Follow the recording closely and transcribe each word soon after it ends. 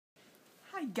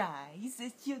Hi guys,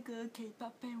 it's your girl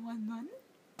kpopfan11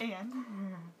 and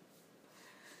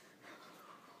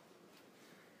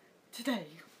today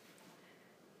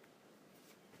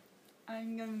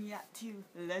I'm gonna react to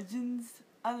Legends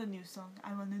of a new song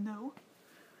I wanna know.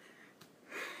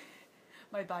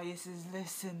 My bias is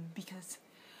listen because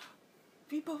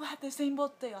people had the same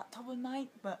birthday October 9th,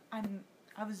 but I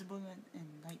was born in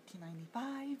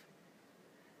 1995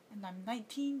 and I'm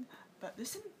 19, but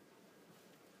listen,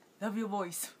 love your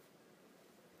voice.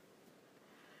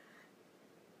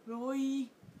 Roy,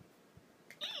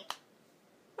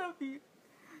 love you.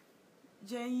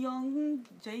 Jae-hunk,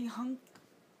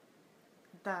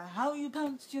 how you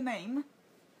pronounce your name?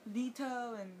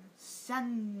 Lito and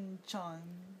Sanchon,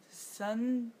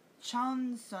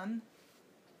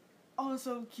 all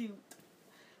so cute.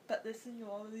 But listen, you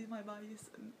already my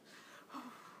bias.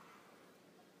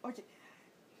 Okay,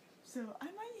 so I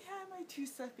might have my two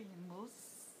stuffed animals,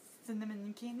 cinnamon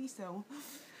and candy. So,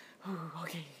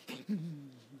 okay,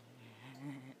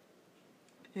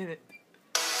 hit it.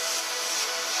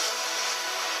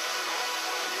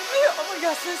 Oh my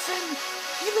gosh, listen!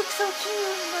 He looks so cute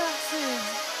in glasses!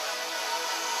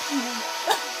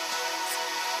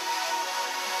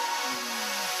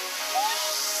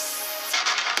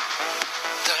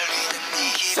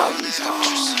 Sunshine!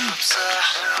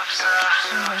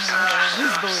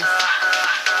 His voice.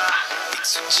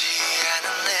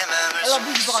 I love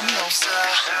this Bonio.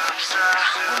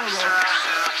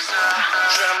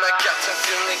 Drama 같은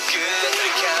feeling good 늘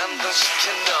감동시켜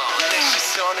너 내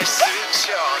시선을 스쳐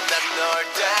난 널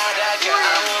따라가 I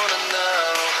wanna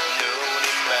know 눈이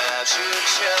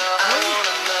마주쳐 I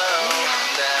wanna know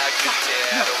나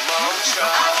그대로 멈춰 I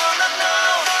wanna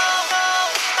know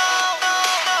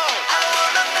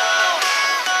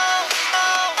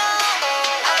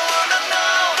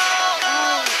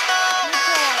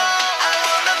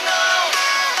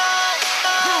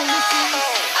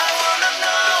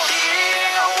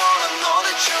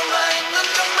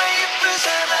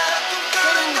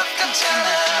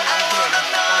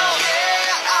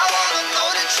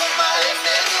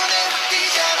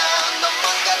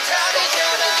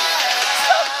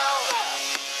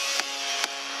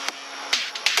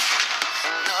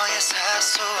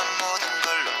사소한 모든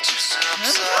걸 놓칠 수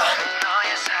없어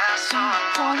너의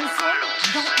사소한 모든 걸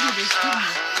놓칠 수 없어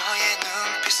너의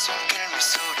눈빛 손길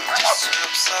미소리 질 수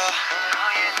없어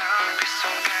너의 눈빛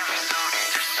손길 미소리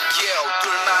질 수 없어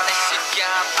둘만의 시간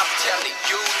I'm telling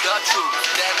you the truth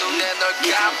내 눈에 널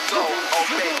감고 Oh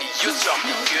baby you so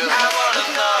good I wanna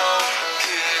know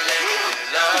그래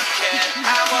그렇게 I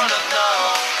wanna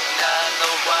know 난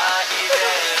너와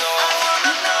이대로 I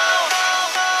wanna know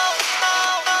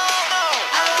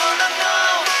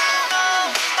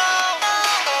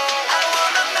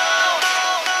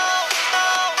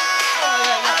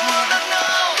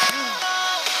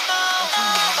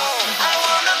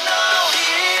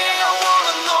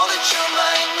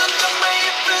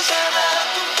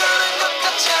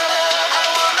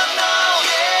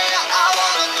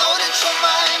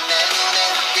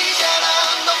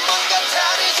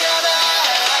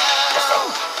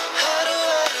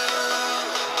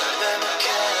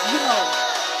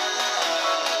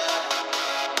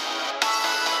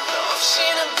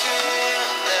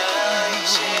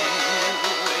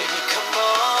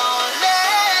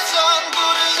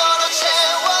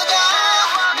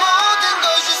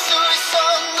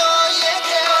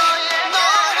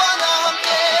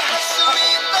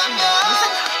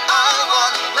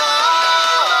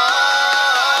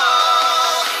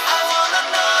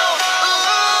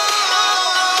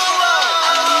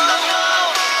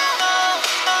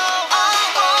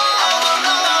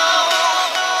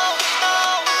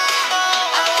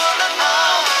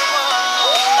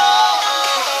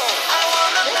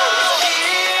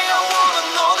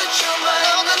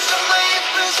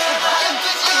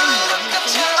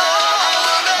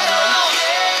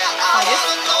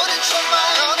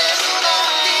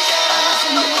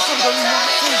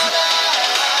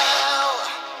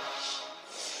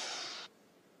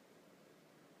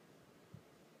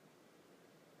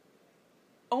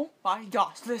Oh my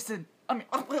gosh, listen.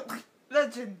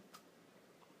 Legend.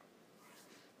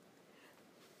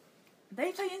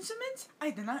 They play instruments?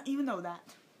 I did not even know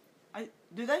that.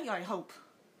 Do they? I hope.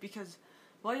 Because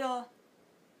Roya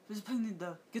was playing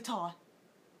the guitar.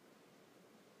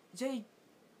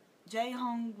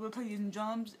 Jae-hong was playing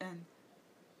drums and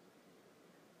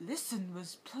Listen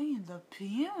was playing the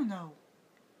piano.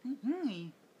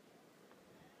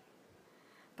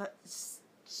 But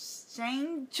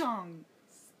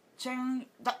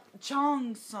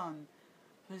Chongsun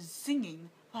was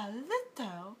singing while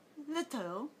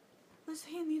Little was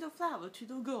handing the flower to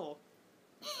the girl.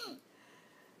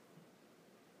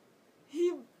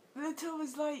 He Little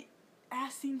was like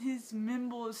asking his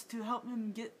members to help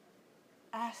him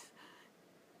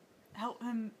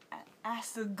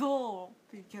ask the goal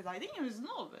because I think he was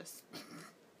nervous.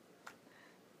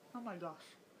 Oh my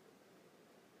gosh.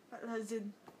 But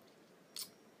listen,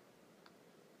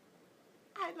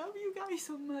 I love you guys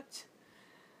so much.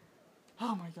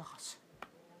 Oh my gosh.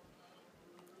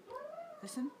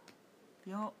 Listen,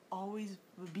 you'll always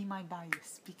be my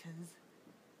bias because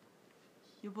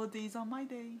your birthday is on my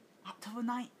day, October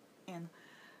 9th, and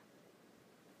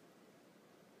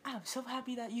I'm so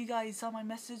happy that you guys saw my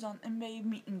message on NBA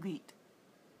Meet and Greet.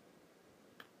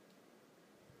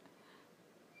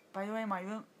 By the way, my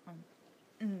room,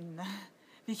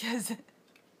 because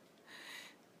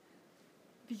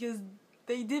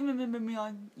they did remember me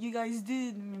you guys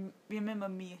did remember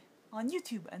me on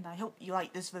YouTube, and I hope you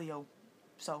like this video.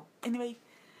 So anyway,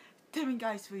 tell me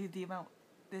guys what you think about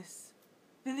this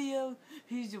video.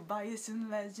 Who's your bias and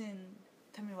legend?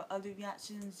 Tell me what other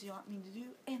reactions you want me to do,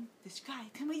 and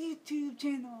subscribe to my YouTube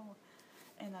channel.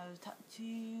 And I'll talk to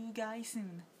you guys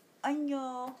soon.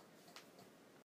 안녕.